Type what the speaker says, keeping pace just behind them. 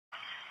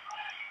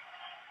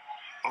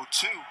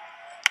0-2.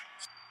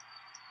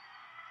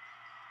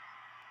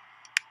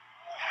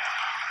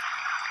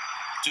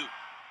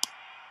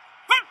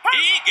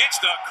 He gets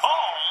the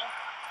call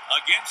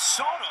against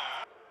Soto.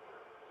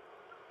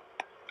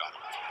 Got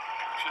him.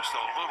 Just a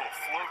little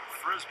float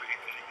frisbee.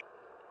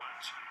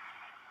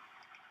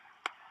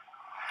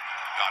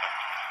 Got him.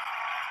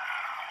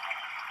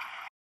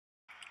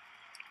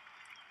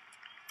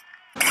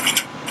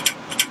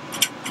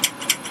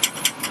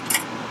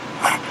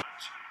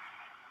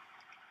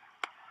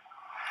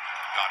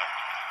 Got him.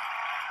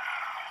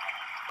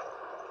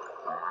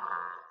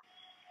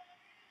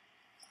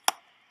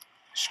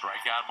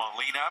 Strikeout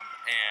Molina,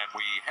 and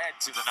we head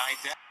to the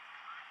ninth inning.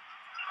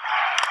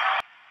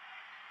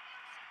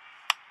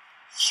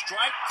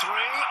 Strike three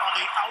on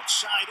the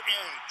outside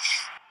edge.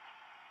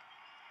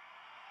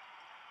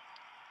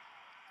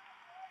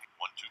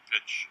 1-2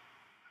 pitch.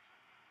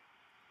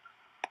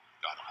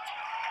 Got him.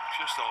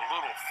 Just a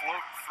little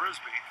float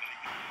frisbee.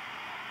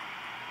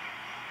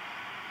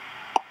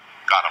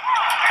 Got him.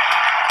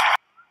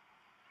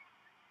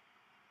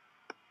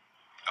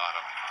 Got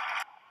him.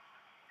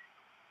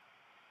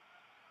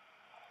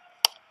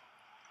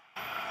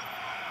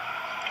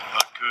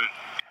 Not good.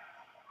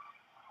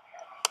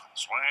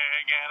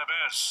 Swing and a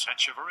miss. And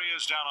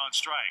Cheveria's down on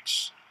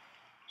strikes.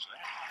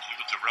 See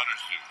what the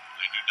runners do.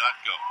 They do not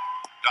go.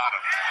 Got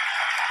him.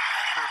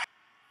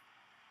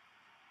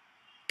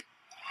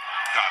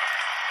 Got him.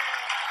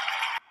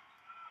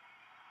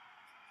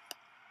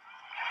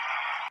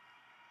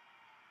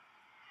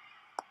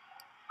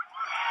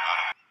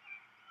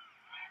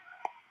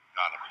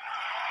 Got him.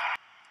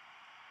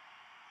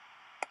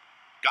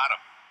 Got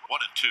him.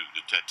 1-2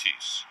 to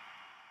Tatis.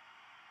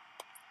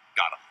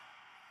 Got him.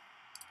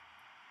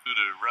 2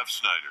 to Rev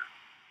Snyder.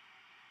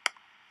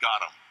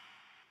 Got him.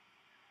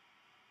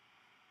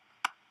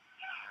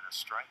 And a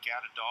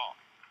strikeout at Dahl.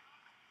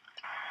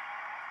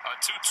 A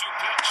 2-2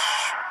 pitch.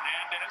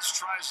 Hernandez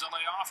tries to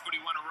lay off, but he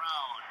went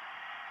around.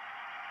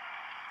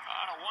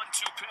 On a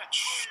 1-2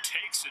 pitch.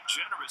 Takes a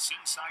generous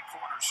inside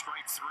corner.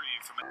 Strike three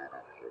from it.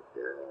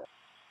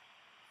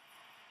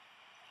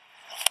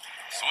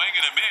 Swing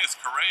and a miss.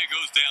 Correa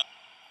goes down.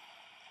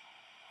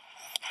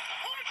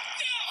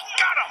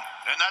 Got him.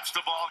 And that's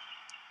the ball.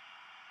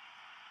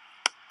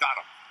 Got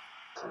him.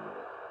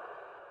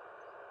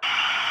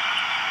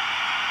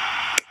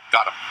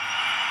 Got him.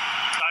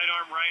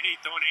 Sidearm righty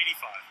throwing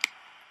 85.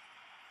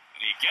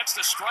 And he gets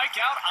the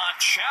strikeout on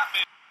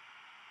Chapman.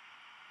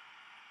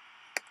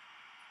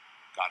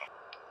 Got him.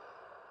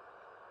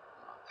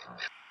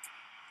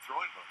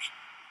 Throwing motion.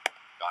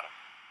 Got him.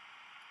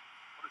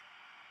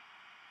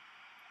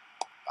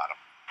 Got him.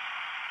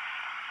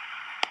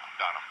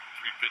 Got him.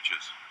 3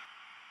 pitches.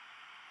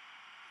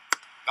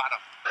 Got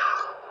him.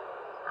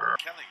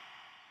 Kelly.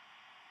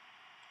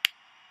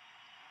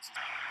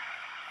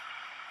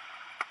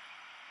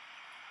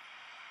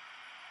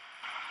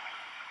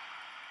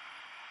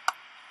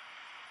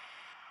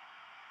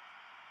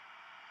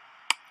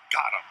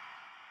 Got him.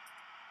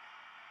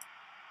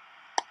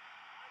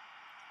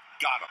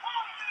 Got him.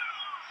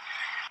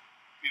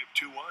 Beat him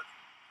 2-1.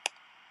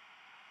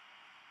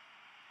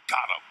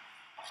 Got him.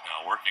 He's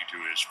now working to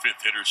his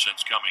 5th hitter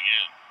since coming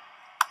in.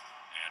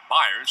 And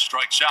Myers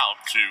strikes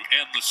out to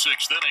end the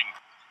 6th inning.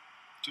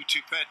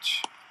 2-2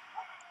 pitch.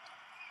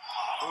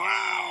 Ooh.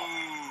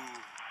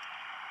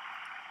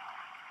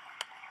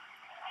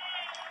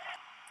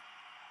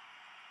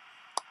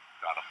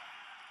 Got him.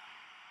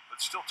 But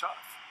still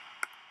tough.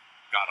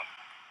 Got him.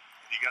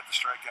 And he got the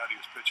strikeout he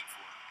was pitching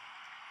for.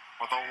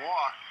 With a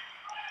walk.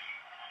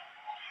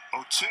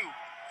 0-2.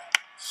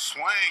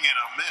 Swing and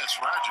a miss.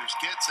 Rogers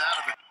gets out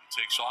of it.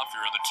 Takes off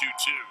here on the 2-2.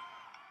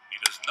 He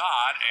does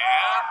not,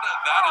 and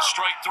that is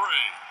strike 3.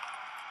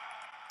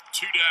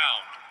 2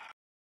 down.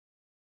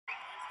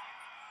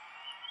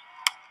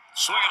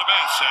 Swing and a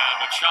miss,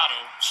 and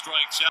Machado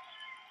strikes out.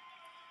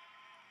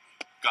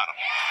 Got him.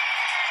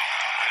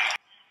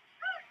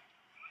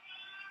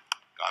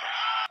 Got him.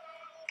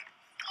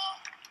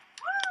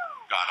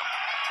 Got him.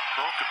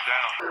 Broke him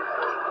down.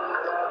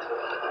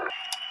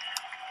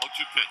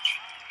 0-2 pitch.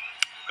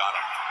 Got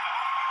him.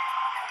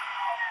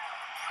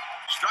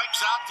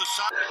 Strikes out to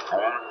side.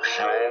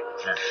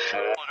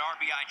 An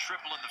RBI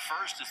triple in the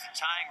first is the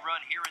tying run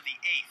here in the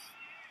 8th.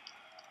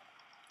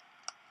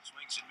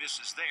 Swings and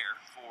misses there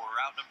for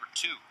out number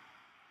 2.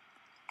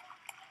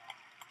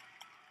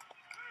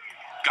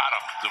 Got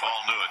him.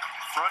 Duvall knew it.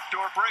 Front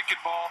door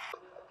breaking ball.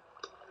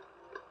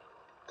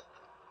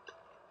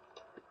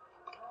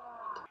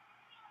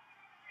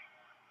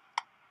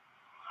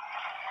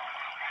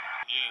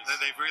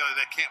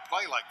 They can't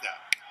play like that.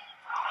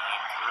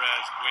 And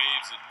Perez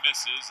waves and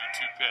misses a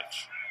 2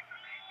 pitch.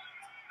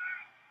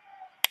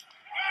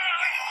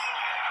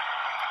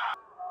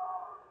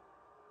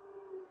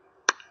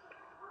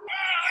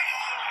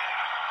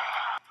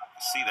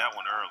 See that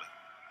one early.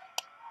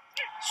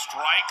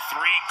 Strike 3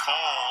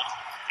 called.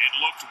 It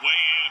looked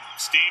way in.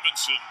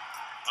 Stevenson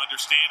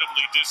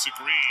understandably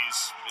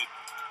disagrees.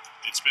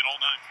 It's been all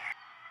night.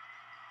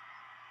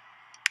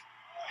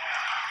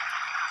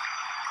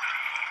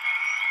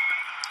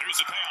 Here's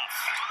the payoff.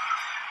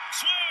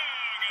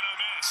 Swing and a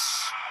miss.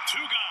 2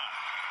 gone.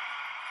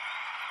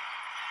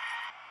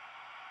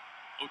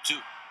 0-2.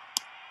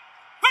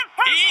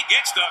 He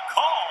gets the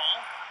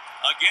call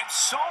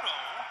against Soto.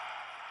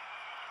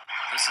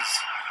 This is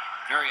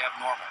very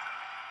abnormal.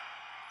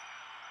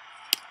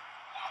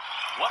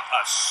 What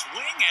a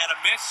swing and a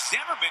miss.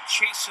 Zimmerman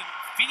chasing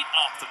feet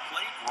off the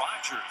plate.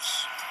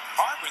 Rogers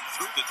carving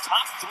through the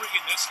top 3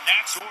 in this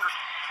Nats order.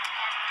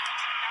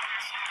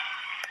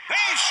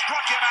 He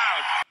struck him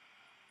out.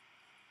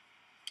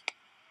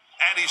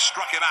 And he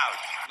struck him out.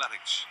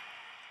 Athletics.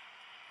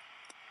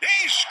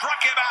 He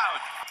struck him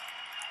out.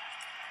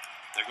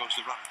 There goes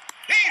the runner.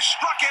 He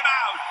struck him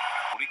out.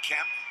 Tony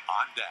Kemp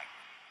on deck.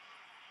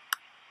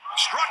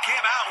 Struck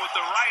him out with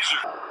the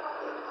riser.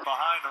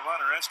 Behind the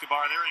runner,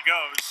 Escobar, there he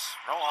goes.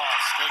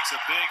 Rojas takes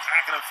a big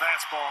hack of a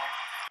fastball.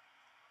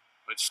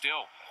 But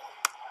still,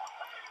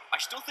 I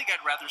still think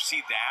I'd rather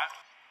see that.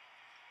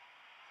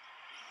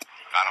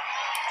 Got him.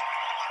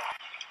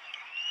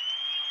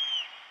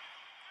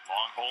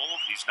 long hold.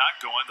 He's not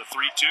going. The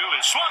 3-2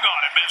 is swung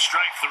on and missed.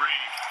 Strike 3.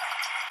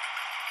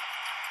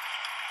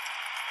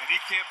 And he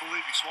can't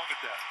believe he swung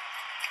at that.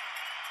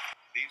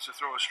 Needs to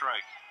throw a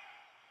strike.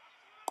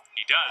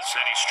 He does,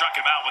 and he struck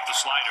him out with the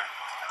slider.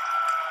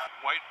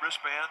 White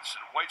wristbands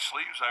and white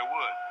sleeves, I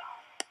would.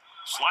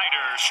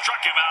 Slider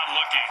struck him out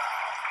looking.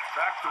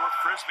 Backdoor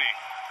frisbee.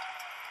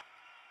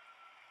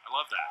 I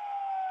love that.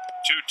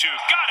 2-2.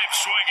 Got him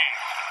swinging.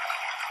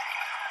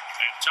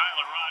 And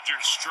Tyler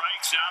Rogers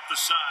strikes out the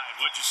side.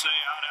 What'd you say,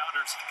 out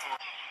or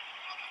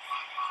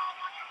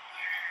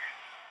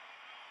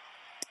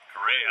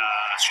Correa.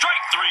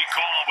 Strike 3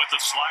 call with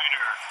the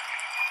slider.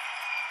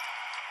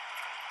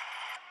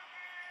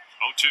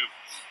 0-2.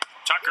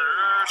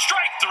 Tucker.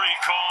 Strike 3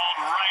 called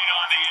right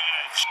on the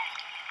edge.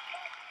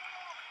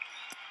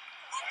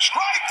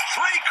 Strike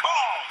 3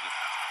 called.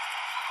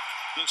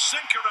 The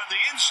sinker on the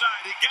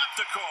inside. He got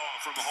the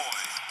call from Hoy.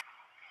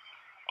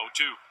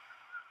 0-2.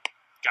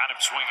 Got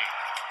him swinging.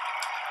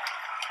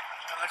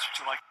 Well, that's what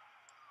you like.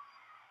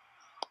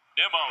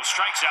 Nimmo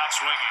strikes out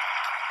swinging.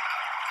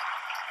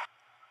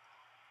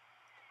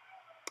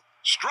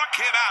 Struck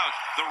him out.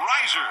 The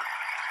riser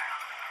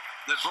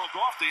that broke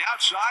off the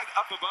outside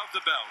up above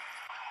the belt.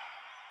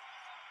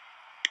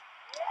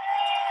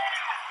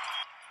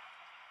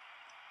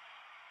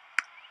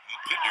 And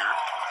Pinder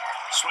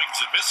swings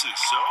and misses.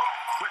 So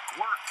quick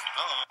work.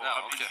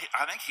 No, okay.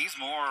 I think he's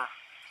more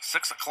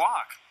 6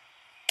 o'clock.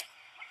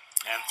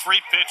 And 3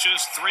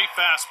 pitches, 3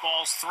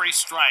 fastballs, 3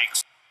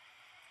 strikes.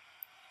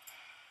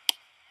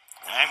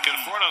 And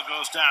Conforto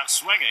goes down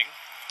swinging.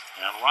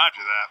 And Roger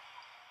that.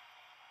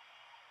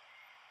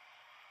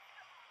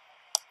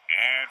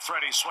 And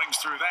Freddie swings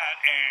through that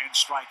and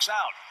strikes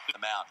out.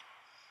 The mound.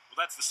 Well,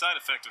 that's the side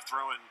effect of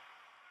throwing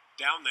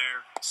down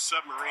there,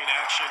 submarine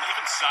action,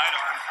 even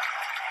sidearm.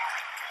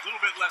 A little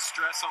bit less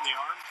stress on the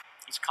arm.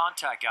 He's a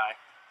contact guy.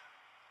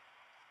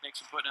 Makes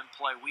him put in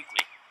play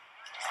weekly.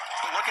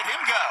 But look at him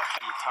go.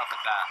 You're tough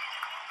at that.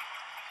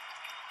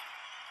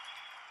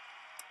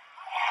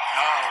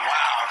 Oh,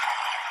 wow.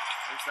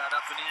 There's that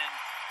up and in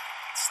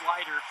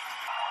slider.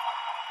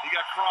 He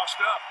got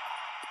crossed up.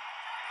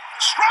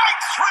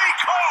 Strike 3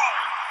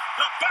 called.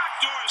 The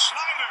backdoor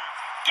slider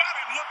got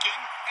him looking,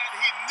 and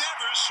he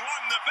never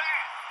swung the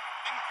bat.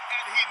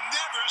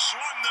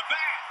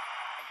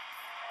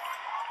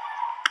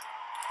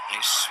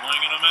 He's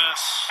swinging a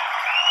miss.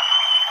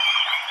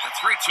 And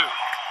 3-2.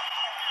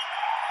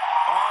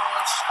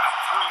 Oh,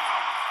 strike 3.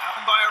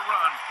 Down by a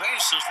run.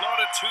 Bases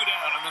loaded, 2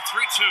 down, and the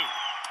 3-2.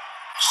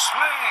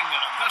 Swing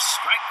and a miss.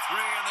 Strike 3,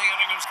 and the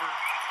inning is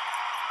over.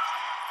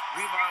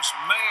 Rivas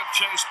may have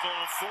chased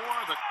ball 4.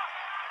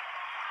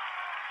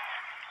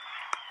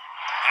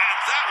 And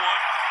that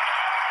one,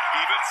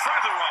 even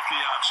further off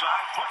the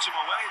outside, puts him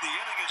away. The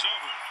inning is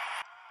over.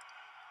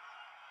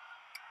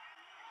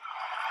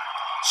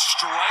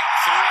 Strike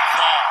 3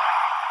 call.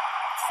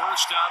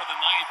 First out of the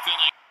 9th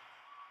inning.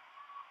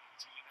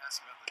 So you can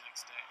ask about the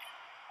next day.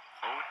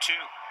 0-2.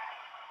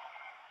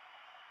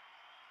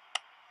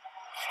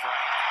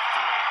 Strike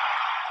 3.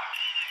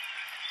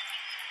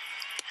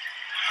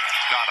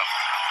 Got him.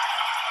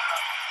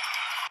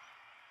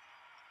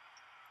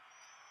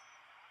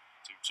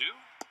 2-2.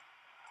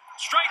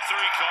 Strike 3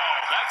 call.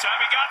 That time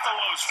he got the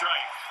low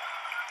strike.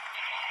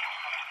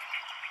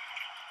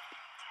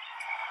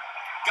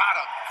 Got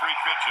him. 3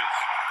 pitches.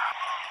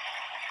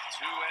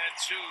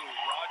 2-2.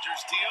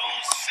 Rogers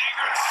deals.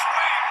 Seager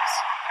swings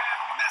and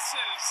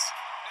misses.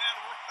 And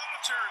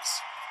Rogers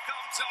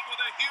comes up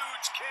with a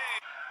huge K.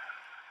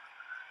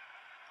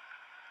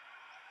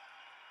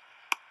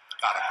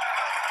 Got him.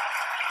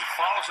 He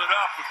follows it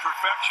up with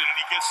perfection, and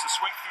he gets the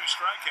swing through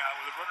strikeout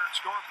with a runner in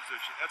scoring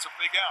position. That's a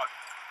big out.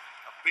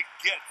 A big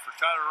get for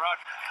Tyler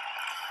Rogers.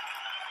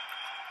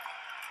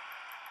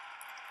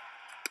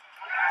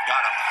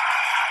 Got him.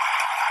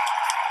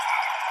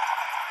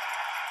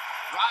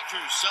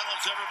 Rogers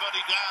settles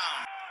everybody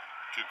down.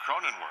 To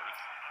Cronenworth.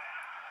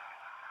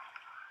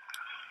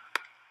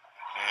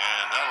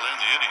 And that'll end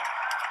the inning.